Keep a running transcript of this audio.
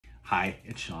Hi,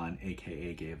 it's Sean,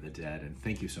 aka Gay of the Dead, and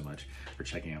thank you so much for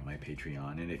checking out my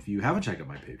Patreon. And if you haven't checked out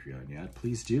my Patreon yet,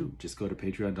 please do. Just go to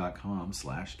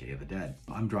patreon.com/gayofthedead.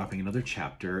 I'm dropping another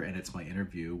chapter, and it's my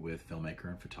interview with filmmaker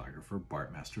and photographer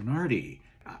Bart Mastronardi.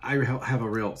 I have a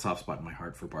real soft spot in my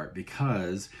heart for Bart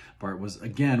because Bart was,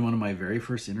 again, one of my very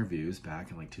first interviews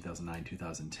back in like 2009,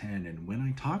 2010. And when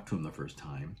I talked to him the first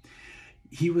time,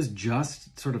 he was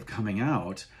just sort of coming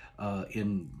out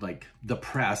in like the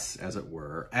press, as it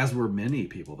were, as were many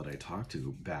people that I talked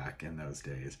to back in those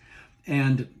days.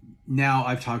 And now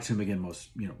I've talked to him again most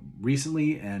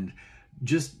recently, and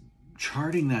just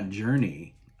charting that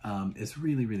journey is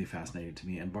really, really fascinating to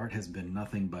me. And Bart has been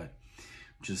nothing but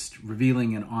just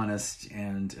revealing and honest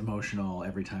and emotional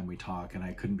every time we talk. And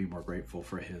I couldn't be more grateful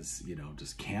for his,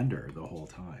 just candor the whole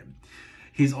time.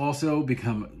 He's also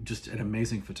become just an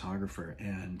amazing photographer,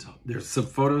 and there's some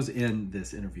photos in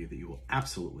this interview that you will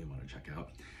absolutely want to check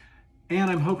out.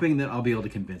 And I'm hoping that I'll be able to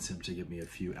convince him to give me a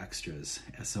few extras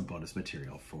as some bonus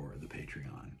material for the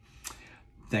Patreon.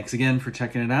 Thanks again for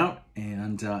checking it out,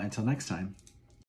 and until next time.